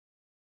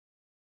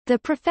The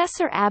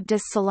Professor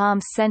Abdus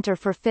Salam Center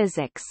for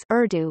Physics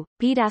Urdu,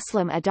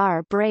 Bidaslam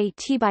Adar Bre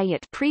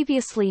Tibayat,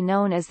 previously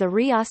known as the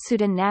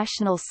Riyasuddin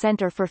National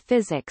Center for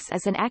Physics,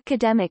 is an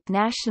academic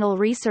national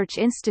research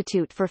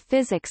institute for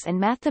physics and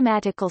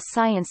mathematical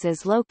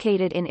sciences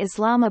located in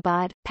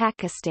Islamabad,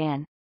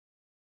 Pakistan.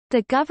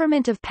 The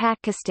government of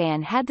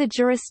Pakistan had the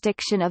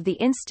jurisdiction of the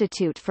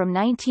institute from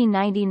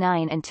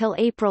 1999 until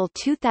April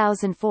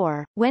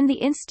 2004, when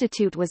the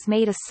institute was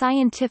made a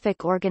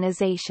scientific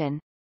organization.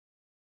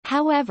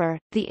 However,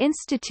 the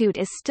institute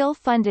is still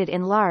funded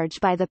in large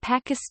by the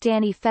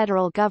Pakistani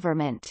federal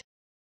government.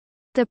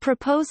 The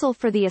proposal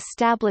for the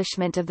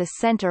establishment of the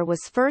center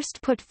was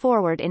first put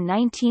forward in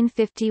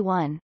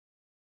 1951.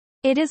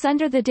 It is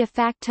under the de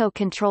facto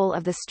control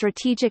of the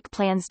Strategic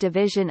Plans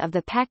Division of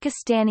the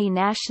Pakistani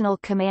National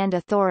Command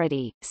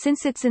Authority.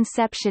 Since its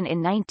inception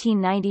in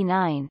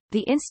 1999,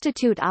 the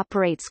institute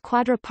operates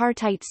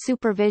quadripartite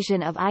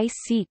supervision of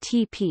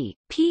ICTP,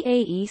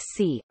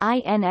 PAEC,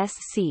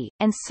 INSC,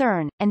 and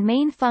CERN, and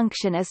main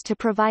function is to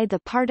provide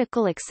the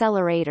particle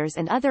accelerators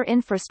and other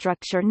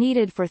infrastructure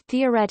needed for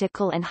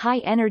theoretical and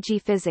high-energy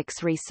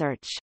physics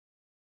research.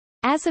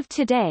 As of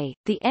today,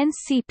 the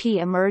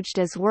NCP emerged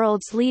as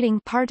world's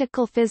leading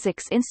particle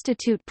physics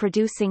institute,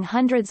 producing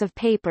hundreds of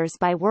papers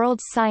by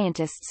world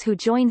scientists who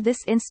joined this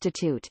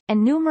institute,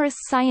 and numerous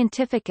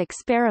scientific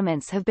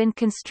experiments have been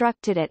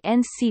constructed at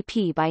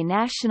NCP by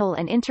national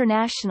and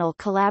international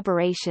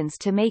collaborations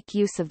to make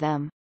use of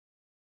them.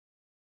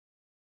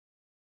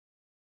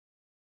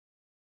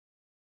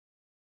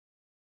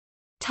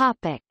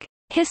 Topic: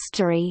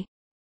 History.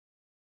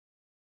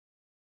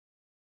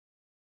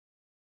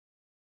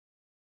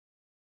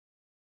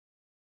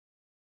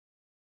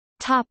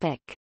 Topic: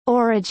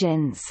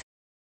 Origins.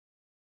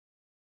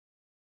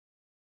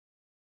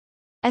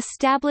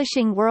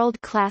 Establishing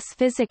world-class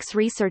physics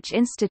research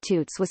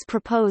institutes was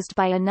proposed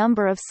by a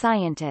number of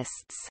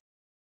scientists.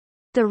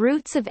 The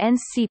roots of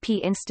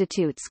NCP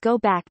institutes go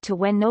back to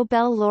when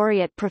Nobel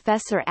laureate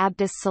Professor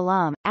Abdus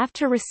Salam,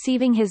 after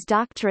receiving his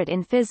doctorate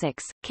in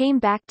physics, came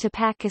back to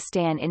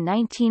Pakistan in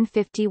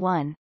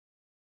 1951.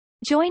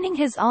 Joining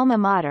his alma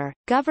mater,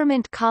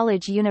 Government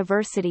College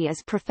University,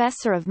 as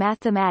Professor of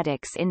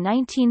Mathematics in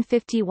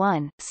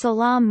 1951,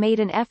 Salam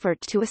made an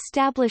effort to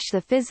establish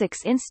the Physics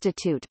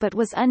Institute but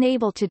was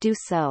unable to do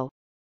so.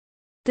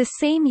 The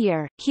same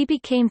year, he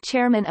became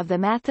chairman of the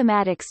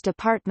Mathematics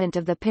Department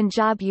of the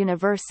Punjab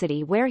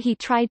University, where he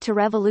tried to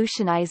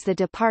revolutionize the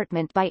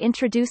department by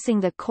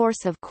introducing the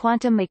course of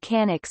quantum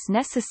mechanics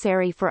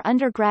necessary for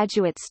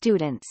undergraduate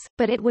students,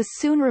 but it was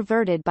soon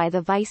reverted by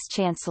the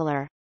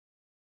vice-chancellor.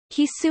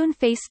 He soon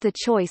faced the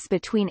choice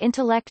between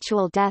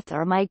intellectual death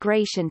or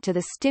migration to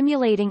the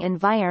stimulating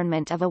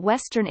environment of a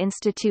Western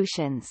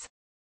institutions.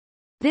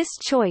 This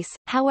choice,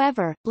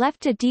 however,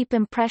 left a deep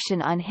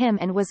impression on him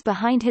and was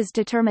behind his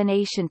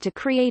determination to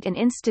create an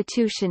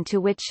institution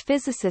to which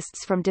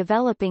physicists from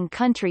developing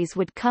countries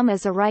would come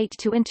as a right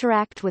to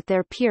interact with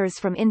their peers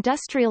from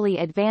industrially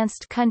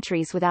advanced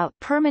countries without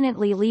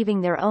permanently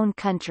leaving their own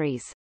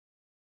countries.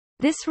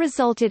 This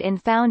resulted in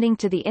founding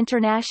to the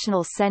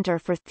International Center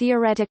for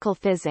Theoretical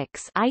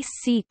Physics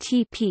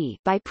 (ICTP)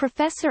 by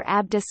Professor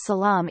Abdus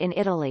Salam in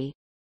Italy.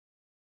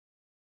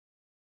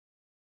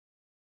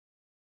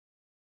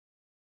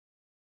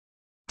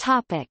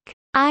 Topic: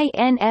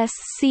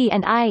 INSC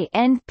and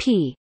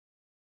INP.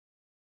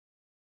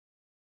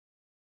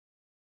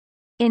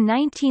 In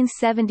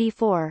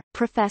 1974,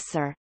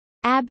 Professor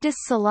Abdus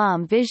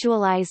Salam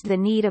visualized the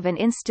need of an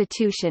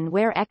institution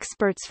where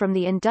experts from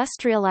the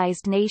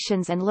industrialized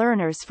nations and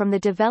learners from the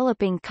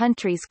developing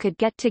countries could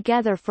get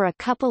together for a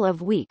couple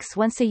of weeks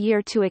once a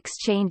year to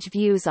exchange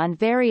views on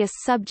various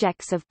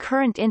subjects of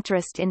current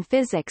interest in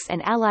physics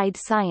and allied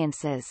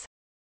sciences.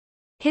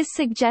 His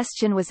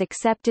suggestion was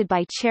accepted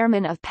by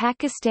Chairman of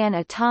Pakistan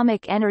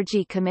Atomic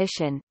Energy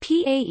Commission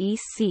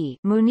 (PAEC)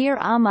 Munir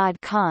Ahmad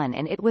Khan,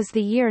 and it was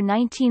the year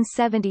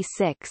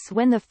 1976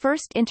 when the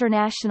first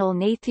International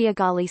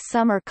Nathiagali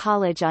Summer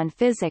College on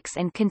Physics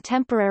and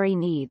Contemporary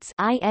Needs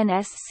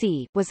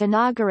 (INSC) was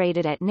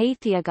inaugurated at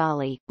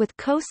Nathiagali, with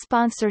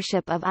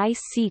co-sponsorship of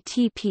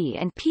ICTP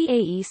and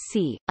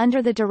PAEC,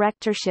 under the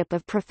directorship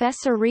of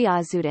Professor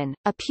Riyasuddin,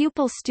 a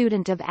pupil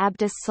student of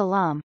Abdus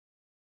Salam.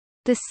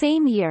 The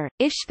same year,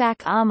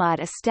 Ishfaq Ahmad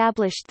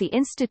established the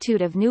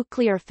Institute of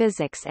Nuclear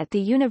Physics at the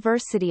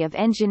University of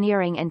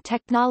Engineering and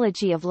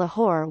Technology of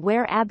Lahore,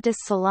 where Abdus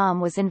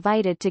Salam was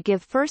invited to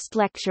give first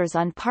lectures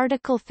on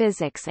particle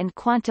physics and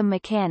quantum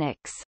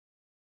mechanics.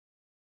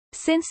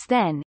 Since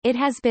then, it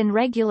has been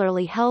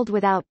regularly held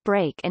without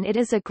break, and it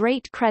is a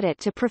great credit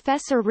to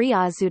Professor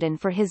Riyasuddin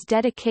for his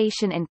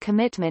dedication and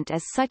commitment,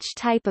 as such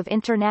type of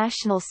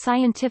international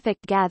scientific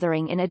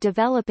gathering in a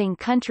developing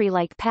country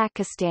like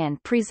Pakistan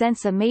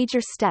presents a major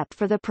step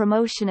for the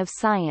promotion of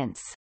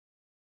science.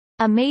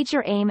 A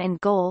major aim and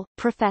goal,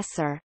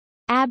 Professor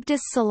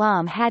Abdus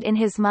Salam had in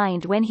his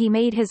mind when he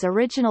made his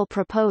original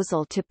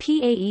proposal to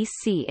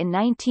PAEC in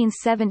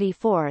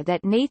 1974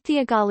 that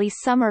Nathiagali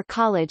Summer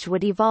College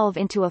would evolve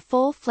into a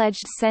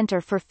full-fledged center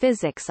for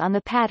physics on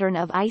the pattern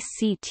of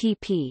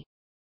ICTP.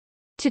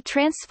 To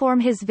transform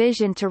his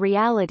vision to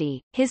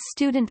reality, his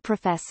student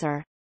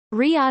Professor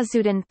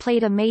Riyazuddin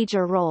played a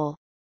major role.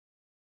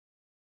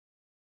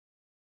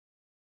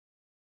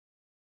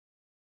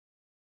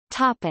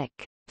 Topic: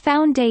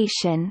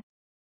 Foundation.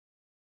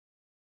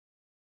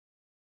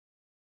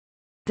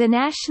 The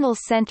National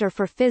Center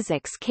for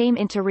Physics came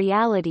into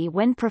reality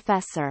when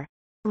Professor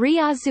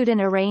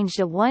Riyazuddin arranged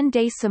a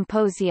one-day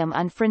symposium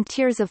on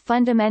frontiers of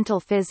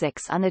fundamental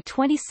physics on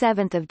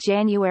 27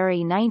 January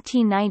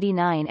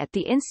 1999 at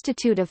the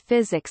Institute of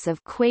Physics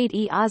of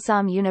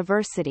Quaid-e-Azam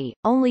University,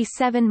 only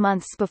 7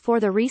 months before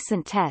the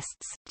recent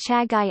tests,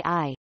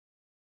 Chagai-I.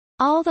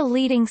 All the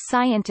leading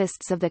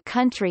scientists of the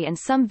country and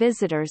some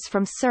visitors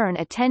from CERN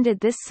attended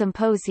this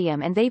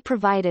symposium and they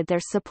provided their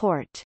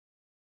support.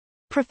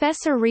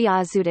 Professor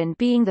Riyazuddin,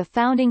 being the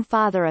founding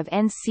father of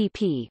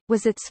NCP,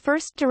 was its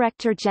first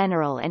Director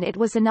General, and it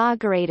was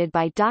inaugurated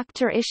by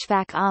Dr.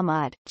 Ishfaq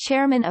Ahmad,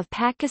 chairman of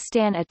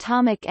Pakistan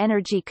Atomic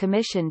Energy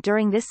Commission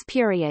during this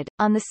period,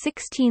 on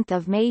 16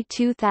 May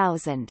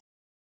 2000.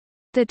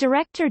 The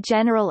Director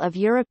General of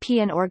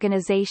European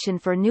Organization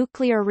for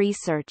Nuclear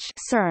Research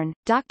 (CERN),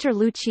 Dr.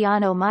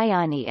 Luciano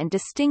Maiani, and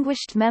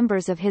distinguished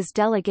members of his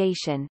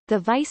delegation, the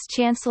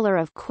Vice-Chancellor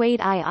of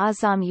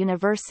Quaid-i-Azam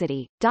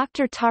University,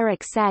 Dr.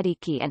 Tariq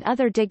Sadiki, and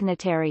other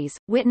dignitaries,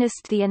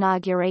 witnessed the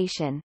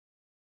inauguration.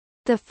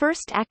 The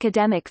first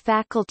academic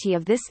faculty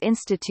of this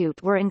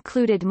institute were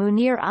included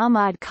Munir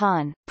Ahmad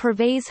Khan,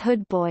 Pervez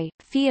Hudboy,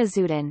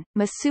 Fiazuddin,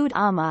 Masood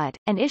Ahmad,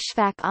 and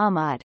Ishfaq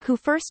Ahmad, who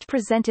first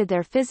presented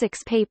their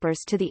physics papers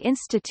to the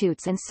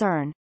institutes and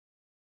CERN.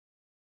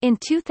 In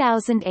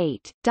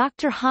 2008,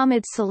 Dr.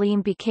 Hamid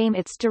Salim became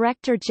its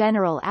Director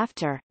General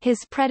after his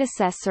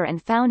predecessor and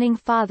founding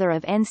father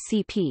of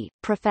NCP,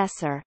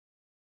 Professor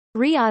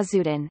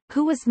Riyazuddin,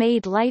 who was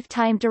made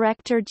lifetime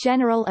Director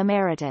General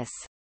Emeritus.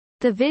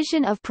 The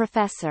vision of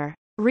Professor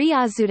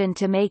Riyazuddin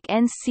to make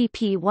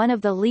NCP one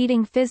of the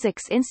leading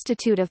physics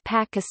institute of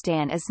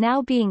Pakistan is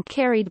now being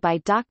carried by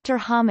Dr.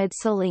 Hamid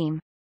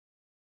Salim.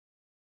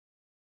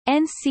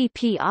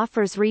 NCP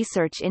offers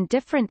research in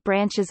different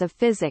branches of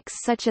physics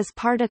such as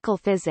particle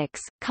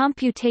physics,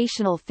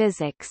 computational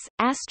physics,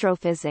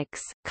 astrophysics,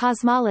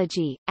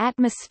 cosmology,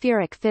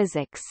 atmospheric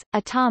physics,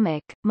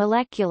 atomic,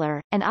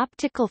 molecular, and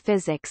optical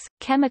physics,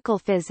 chemical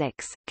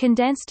physics,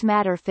 condensed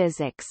matter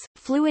physics,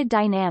 fluid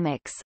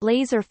dynamics,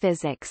 laser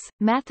physics,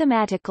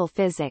 mathematical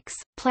physics,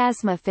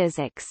 plasma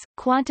physics,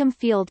 quantum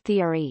field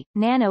theory,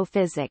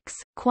 nanophysics,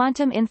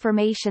 quantum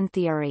information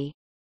theory.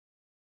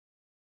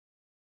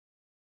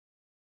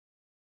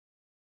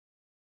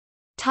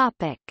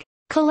 Topic: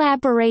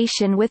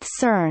 Collaboration with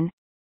CERN.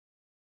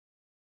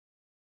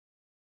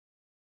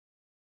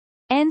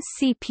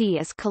 NCP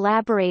is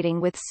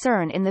collaborating with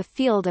CERN in the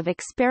field of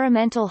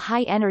experimental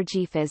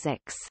high-energy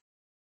physics.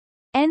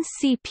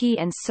 NCP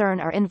and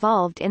CERN are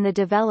involved in the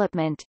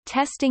development,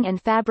 testing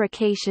and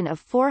fabrication of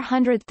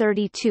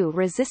 432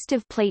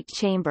 resistive plate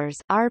chambers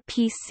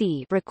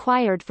 (RPC)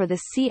 required for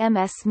the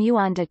CMS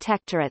muon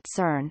detector at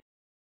CERN.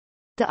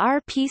 The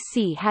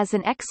RPC has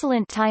an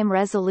excellent time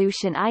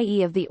resolution,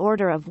 i.e. of the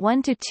order of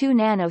 1 to 2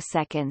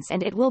 nanoseconds,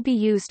 and it will be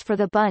used for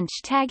the bunch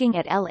tagging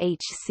at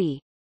LHC.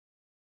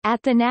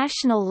 At the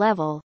national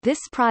level, this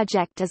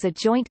project is a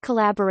joint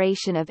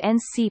collaboration of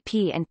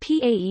NCP and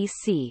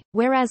PAEC,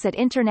 whereas at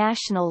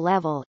international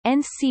level,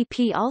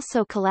 NCP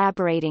also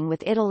collaborating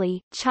with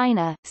Italy,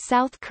 China,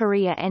 South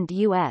Korea and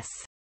US.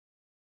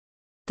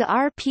 The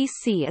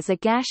RPC is a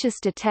gaseous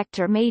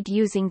detector made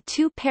using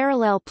 2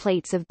 parallel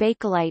plates of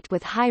bakelite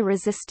with high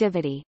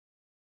resistivity.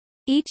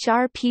 Each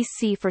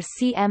RPC for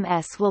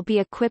CMS will be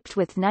equipped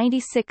with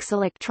 96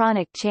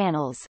 electronic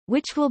channels,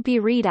 which will be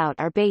readout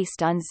are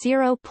based on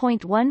 0.14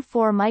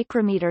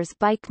 micrometers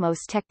BICMOS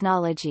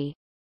technology.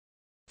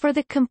 For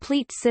the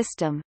complete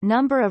system,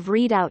 number of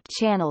readout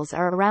channels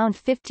are around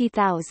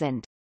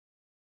 50,000.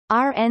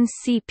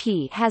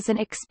 RNCP has an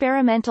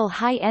experimental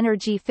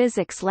high-energy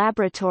physics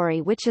laboratory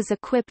which is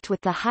equipped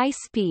with the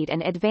high-speed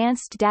and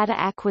advanced data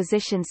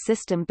acquisition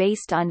system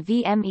based on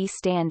VME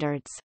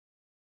standards.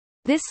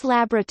 This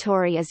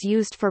laboratory is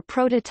used for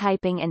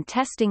prototyping and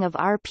testing of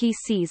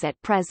RPCs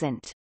at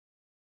present.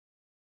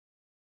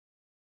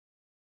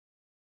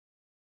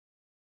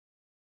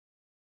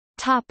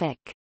 Topic: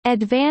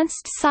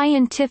 Advanced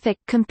scientific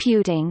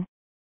computing.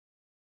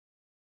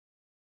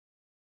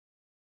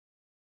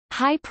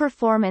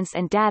 High-performance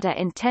and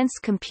data-intense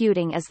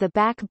computing is the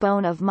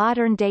backbone of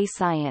modern-day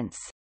science.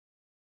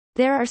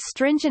 There are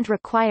stringent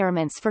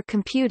requirements for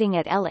computing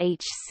at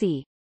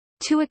LHC.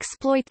 To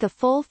exploit the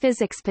full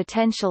physics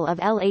potential of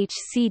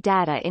LHC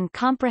data in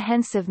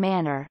comprehensive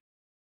manner,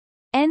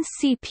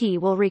 NCP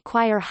will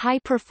require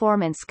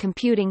high-performance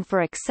computing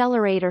for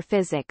accelerator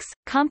physics,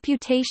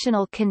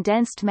 computational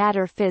condensed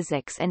matter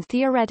physics and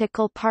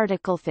theoretical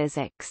particle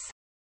physics.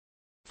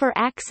 For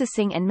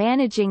accessing and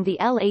managing the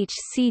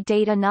LHC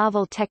data,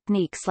 novel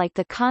techniques like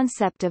the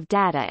concept of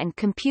data and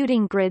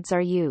computing grids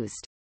are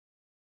used.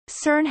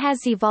 CERN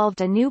has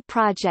evolved a new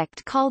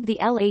project called the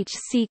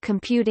LHC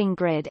Computing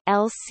Grid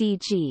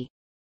 (LCG).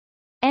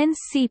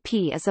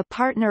 INSC is a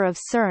partner of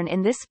CERN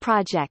in this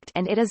project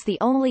and it is the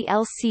only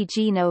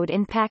LCG node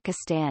in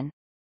Pakistan.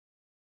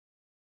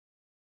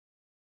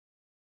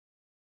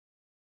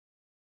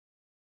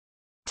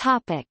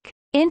 Topic: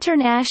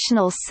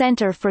 International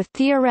Center for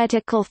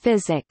Theoretical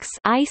Physics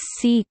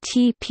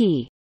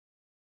 (ICTP).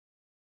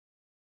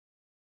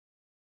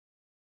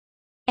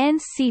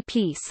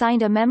 INSC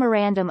signed a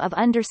Memorandum of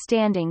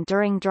Understanding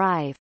during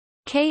Drive.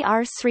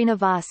 K.R.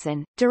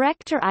 Srinivasan,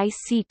 Director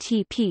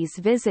ICTP's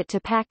visit to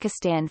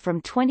Pakistan from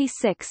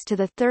 26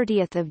 to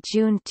 30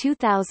 June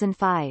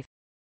 2005.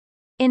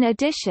 In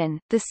addition,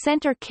 the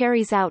center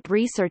carries out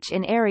research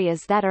in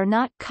areas that are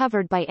not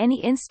covered by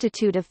any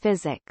institute of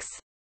physics.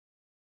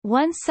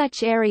 One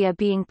such area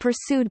being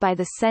pursued by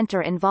the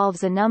center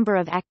involves a number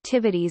of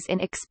activities in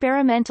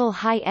experimental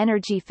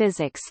high-energy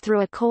physics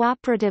through a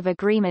cooperative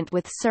agreement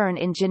with CERN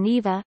in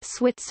Geneva,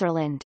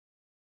 Switzerland.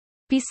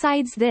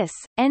 Besides this,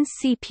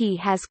 INSC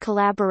has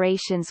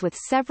collaborations with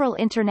several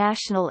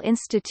international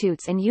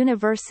institutes and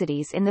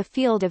universities in the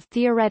field of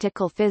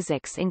theoretical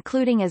physics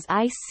including as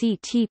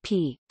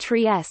ICTP,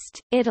 Trieste,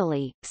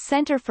 Italy,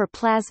 Centre for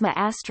Plasma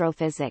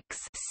Astrophysics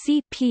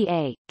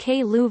CPA,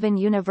 K. Leuven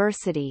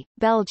University,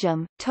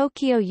 Belgium,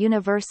 Tokyo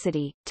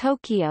University,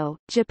 Tokyo,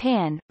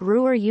 Japan,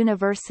 Ruhr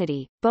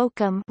University,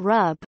 Bochum,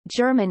 RUB,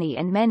 Germany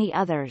and many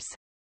others.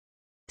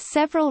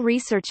 Several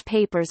research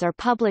papers are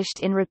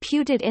published in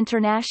reputed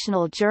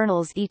international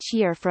journals each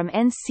year from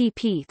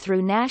INSC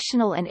through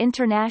national and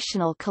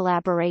international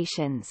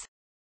collaborations.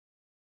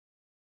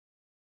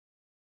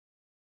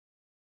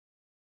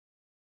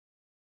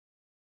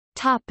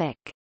 Topic: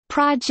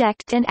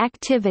 Project and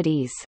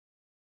activities.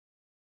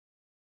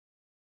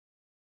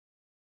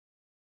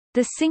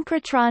 The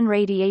synchrotron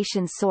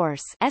radiation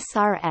source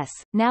 (SRS),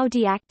 now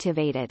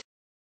deactivated.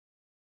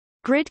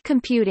 Grid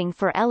computing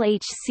for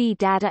LHC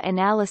data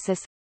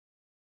analysis.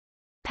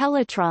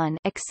 Pelletron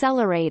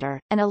accelerator,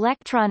 an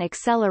electron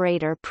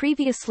accelerator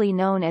previously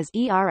known as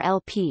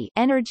ERLP,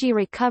 energy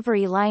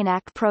recovery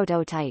LINAC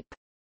prototype.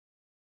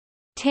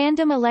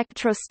 Tandem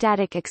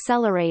electrostatic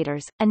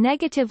accelerators, a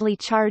negatively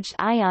charged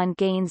ion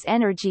gains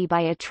energy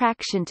by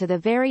attraction to the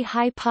very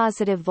high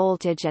positive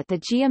voltage at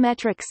the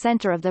geometric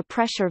center of the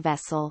pressure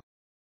vessel.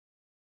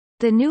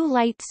 The New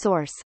Light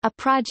Source, a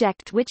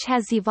project which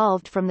has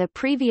evolved from the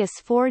previous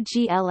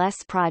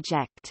 4GLS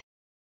project.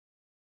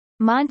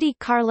 Monte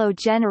Carlo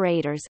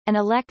generators, an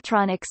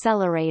electron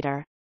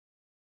accelerator.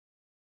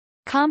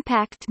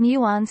 Compact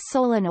muon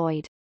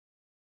solenoid.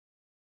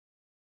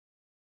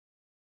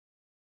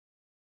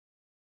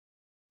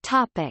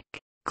 Topic: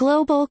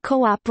 Global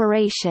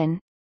cooperation.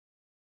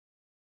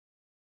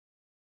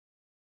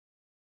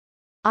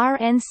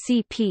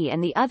 INSC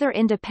and the other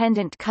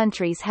independent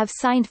countries have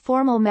signed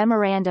formal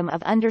Memorandum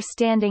of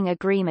Understanding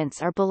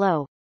agreements are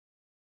below.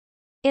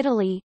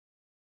 Italy,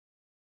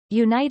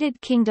 United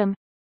Kingdom,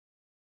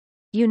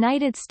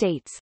 United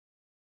States,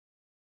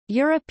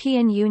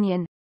 European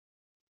Union,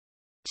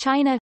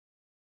 China,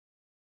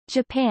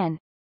 Japan,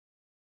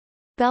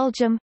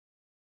 Belgium,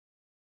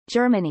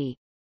 Germany,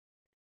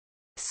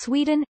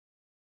 Sweden,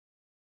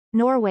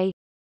 Norway,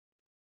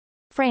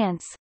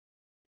 France,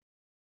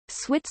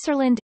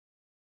 Switzerland,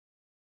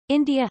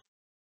 India,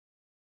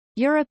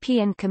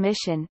 European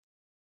Commission,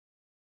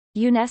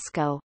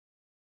 UNESCO.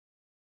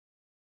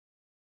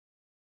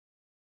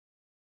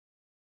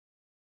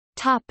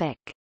 Topic: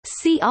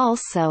 See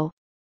also.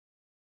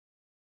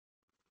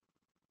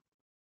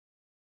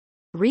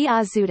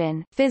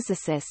 Riazuddin,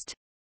 physicist.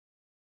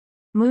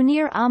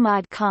 Munir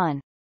Ahmad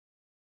Khan.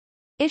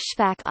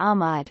 Ishfaq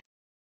Ahmad.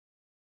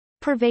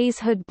 Pervez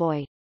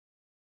Hoodbhoy.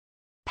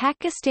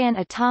 Pakistan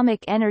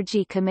Atomic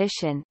Energy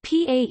Commission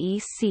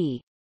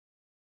 (PAEC).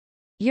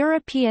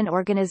 European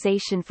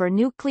Organization for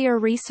Nuclear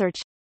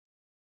Research.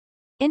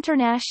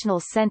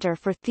 International Center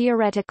for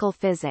Theoretical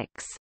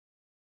Physics.